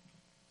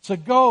 It's a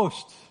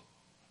ghost.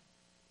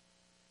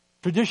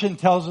 Tradition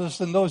tells us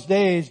in those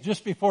days,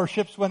 just before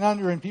ships went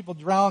under and people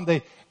drowned,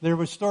 there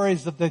were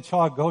stories that they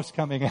saw a ghost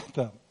coming at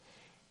them.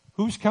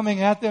 Who's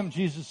coming at them?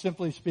 Jesus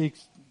simply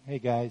speaks, hey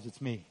guys,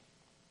 it's me.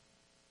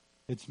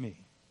 It's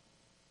me.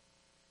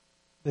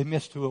 They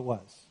missed who it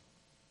was.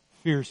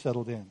 Fear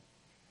settled in.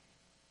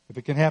 If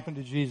it can happen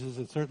to Jesus,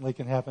 it certainly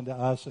can happen to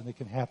us, and it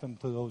can happen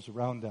to those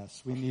around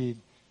us. We need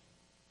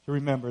to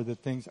remember that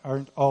things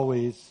aren't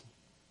always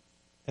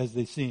as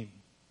they seem.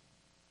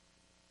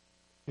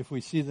 If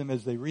we see them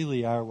as they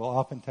really are, we'll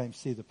oftentimes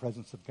see the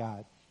presence of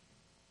God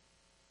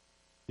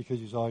because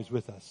he's always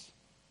with us.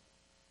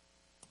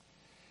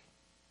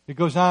 It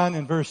goes on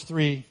in verse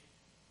 3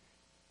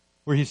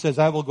 where he says,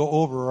 I will go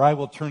over, or I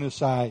will turn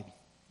aside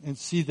and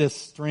see this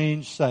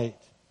strange sight,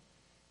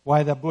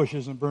 why that bush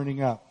isn't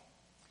burning up.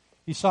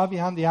 He saw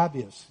beyond the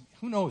obvious.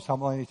 Who knows how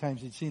many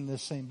times he'd seen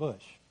this same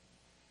bush?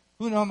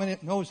 Who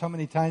knows how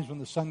many times when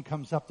the sun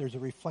comes up, there's a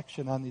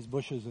reflection on these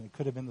bushes, and it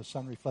could have been the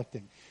sun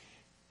reflecting.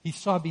 He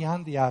saw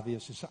beyond the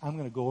obvious. He said, I'm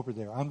going to go over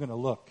there. I'm going to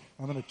look.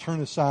 I'm going to turn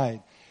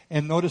aside.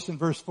 And notice in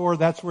verse 4,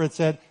 that's where it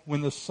said,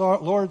 when the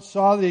Lord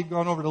saw that he'd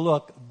gone over to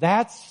look,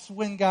 that's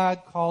when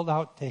God called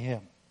out to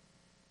him.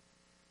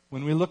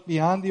 When we look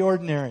beyond the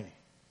ordinary.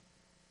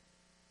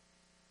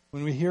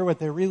 When we hear what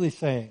they're really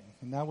saying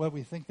and not what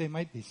we think they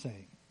might be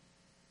saying.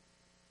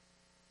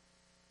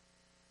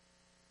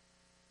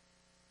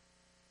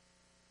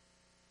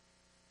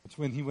 It's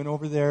when he went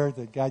over there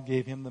that God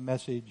gave him the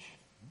message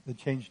that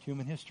changed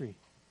human history.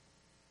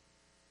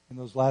 In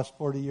those last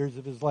 40 years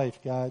of his life,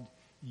 God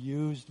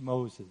used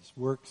Moses,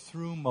 worked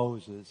through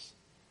Moses,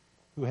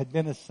 who had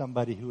been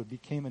somebody who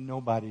became a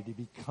nobody to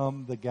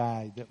become the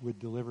guy that would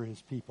deliver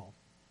his people.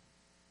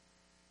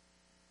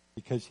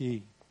 Because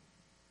he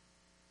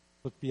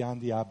looked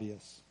beyond the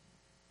obvious.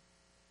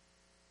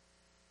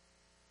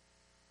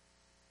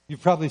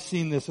 You've probably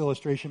seen this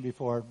illustration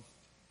before,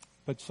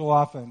 but so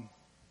often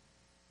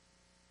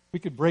we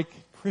could break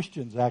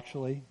Christians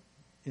actually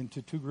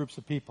into two groups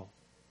of people.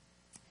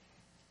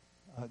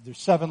 There's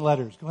 7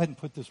 letters. Go ahead and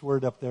put this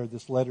word up there,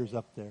 this letter's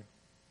up there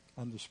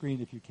on the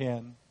screen if you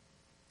can.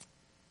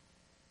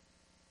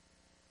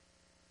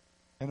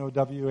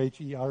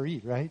 Nowhere,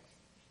 right?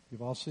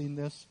 You've all seen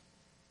this?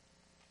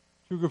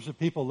 Two groups of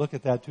people look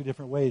at that two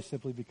different ways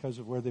simply because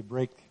of where they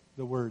break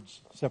the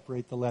words,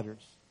 separate the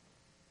letters.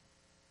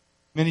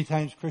 Many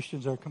times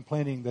Christians are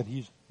complaining that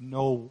he's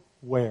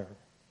nowhere.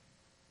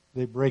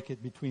 They break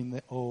it between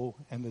the O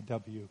and the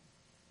W.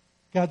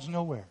 God's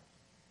nowhere.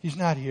 He's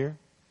not here.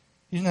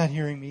 He's not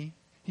hearing me.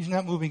 He's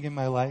not moving in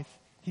my life.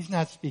 He's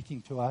not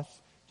speaking to us.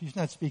 He's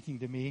not speaking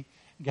to me.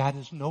 God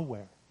is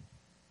nowhere.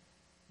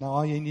 Now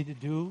all you need to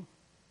do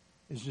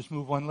is just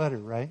move one letter,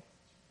 right?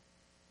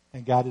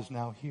 And God is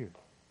now here.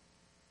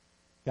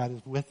 God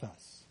is with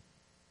us.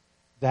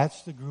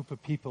 That's the group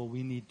of people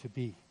we need to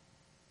be.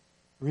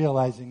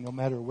 Realizing no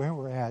matter where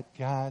we're at,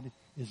 God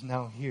is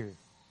now here.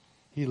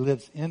 He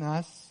lives in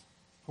us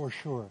for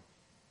sure.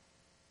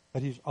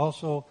 But He's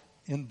also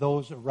in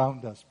those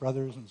around us,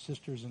 brothers and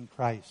sisters in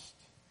Christ,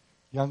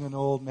 young and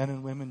old, men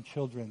and women,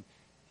 children.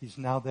 He's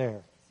now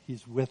there.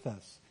 He's with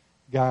us.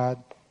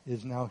 God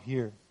is now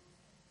here.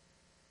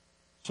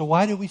 So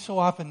why do we so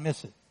often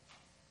miss it?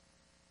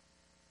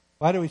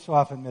 Why do we so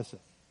often miss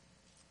it?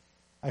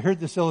 I heard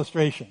this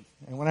illustration,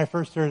 and when I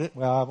first heard it,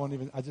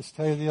 I'll just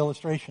tell you the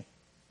illustration.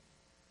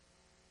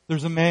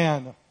 There's a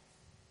man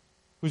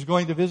who's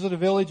going to visit a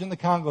village in the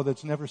Congo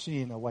that's never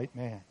seen a white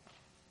man.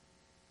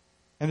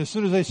 And as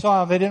soon as they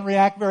saw him, they didn't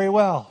react very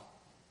well.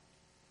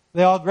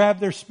 They all grabbed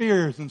their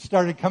spears and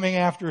started coming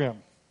after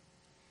him.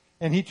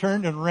 And he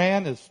turned and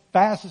ran as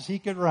fast as he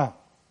could run.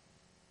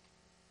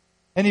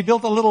 And he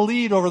built a little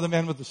lead over the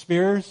men with the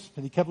spears,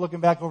 and he kept looking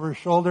back over his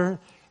shoulder,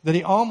 that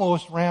he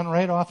almost ran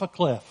right off a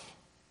cliff.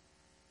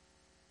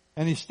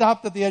 And he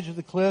stopped at the edge of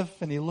the cliff,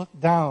 and he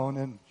looked down,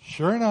 and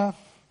sure enough,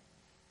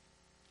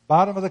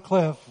 bottom of the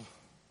cliff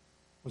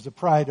was a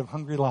pride of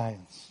hungry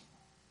lions.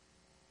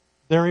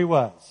 There he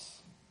was,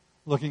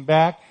 looking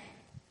back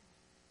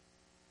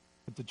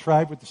at the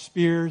tribe with the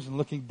spears and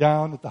looking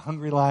down at the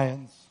hungry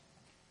lions.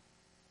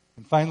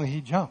 And finally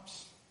he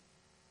jumps,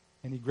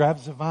 and he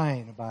grabs a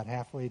vine about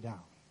halfway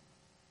down.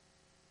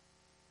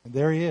 And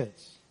there he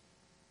is.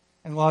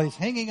 And while he's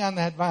hanging on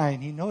that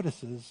vine, he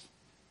notices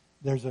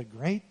there's a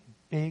great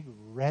big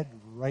red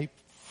ripe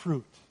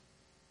fruit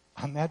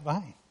on that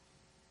vine.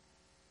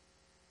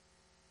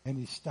 And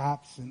he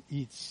stops and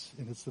eats,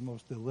 and it's the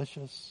most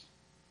delicious,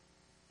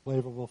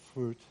 flavorful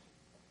fruit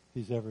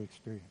he's ever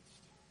experienced.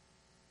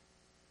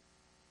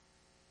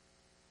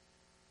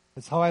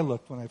 That's how I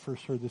looked when I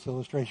first heard this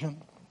illustration.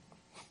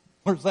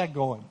 Where's that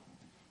going?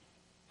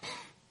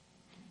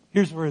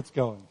 Here's where it's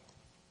going.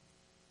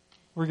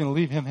 We're going to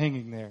leave him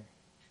hanging there.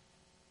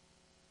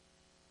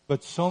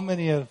 But so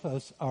many of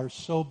us are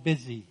so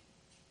busy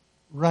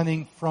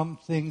running from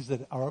things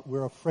that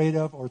we're afraid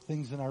of or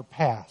things in our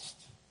past.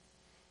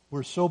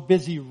 We're so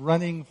busy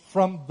running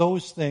from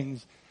those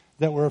things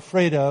that we're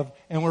afraid of,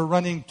 and we're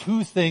running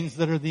to things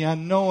that are the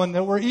unknown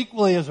that we're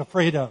equally as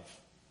afraid of.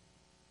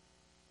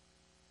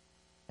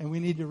 And we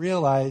need to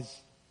realize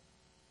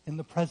in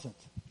the present,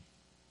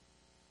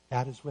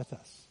 God is with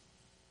us.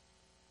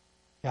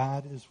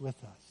 God is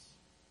with us.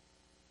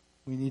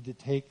 We need to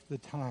take the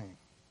time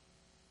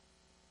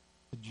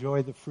to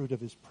enjoy the fruit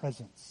of His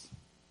presence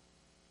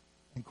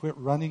and quit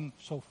running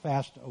so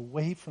fast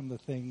away from the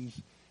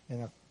things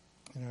in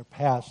our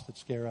past that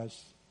scare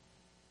us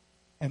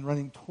and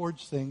running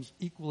towards things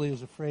equally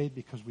as afraid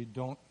because we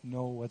don't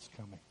know what's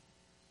coming.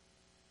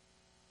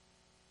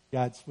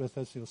 God's with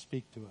us. He'll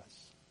speak to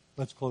us.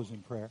 Let's close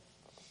in prayer.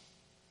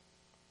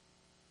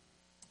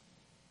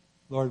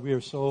 Lord, we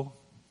are so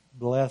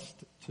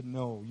blessed to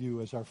know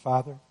You as our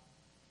Father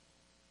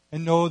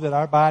and know that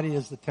our body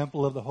is the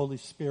temple of the Holy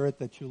Spirit,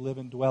 that You live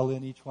and dwell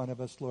in each one of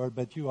us, Lord,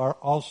 but You are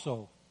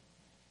also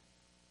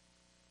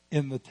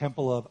in the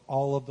temple of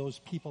all of those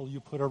people You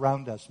put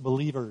around us,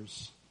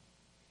 believers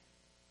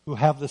who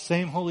have the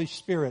same Holy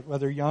Spirit,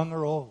 whether young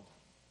or old,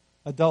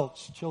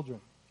 adults, children,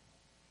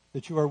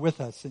 that You are with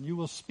us and You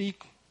will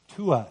speak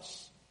to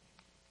us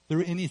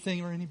through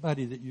anything or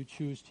anybody that You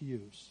choose to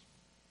use.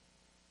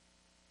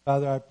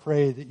 Father, I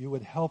pray that You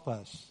would help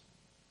us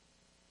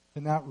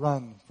to not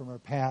run from our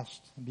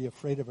past and be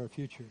afraid of our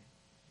future,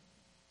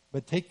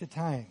 but take the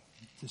time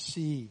to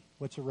see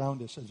what's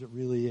around us as it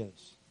really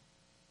is.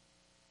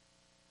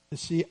 To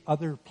see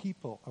other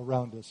people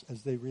around us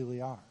as they really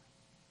are.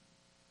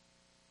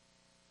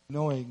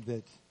 Knowing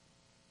that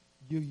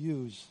You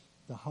use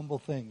the humble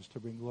things to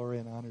bring glory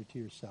and honor to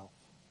Yourself.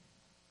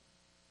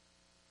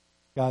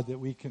 God, that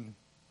we can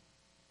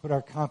put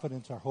our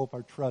confidence, our hope,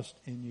 our trust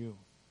in you,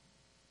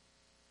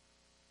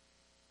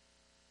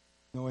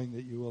 knowing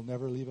that you will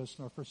never leave us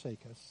nor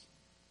forsake us,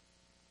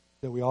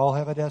 that we all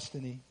have a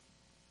destiny,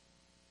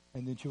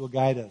 and that you will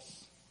guide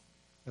us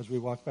as we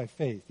walk by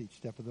faith each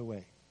step of the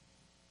way.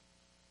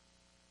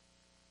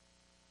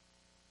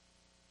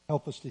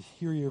 Help us to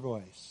hear your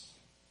voice,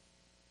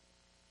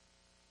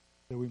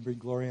 that we bring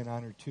glory and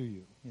honor to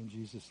you. In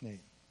Jesus' name,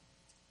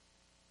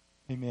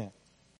 amen.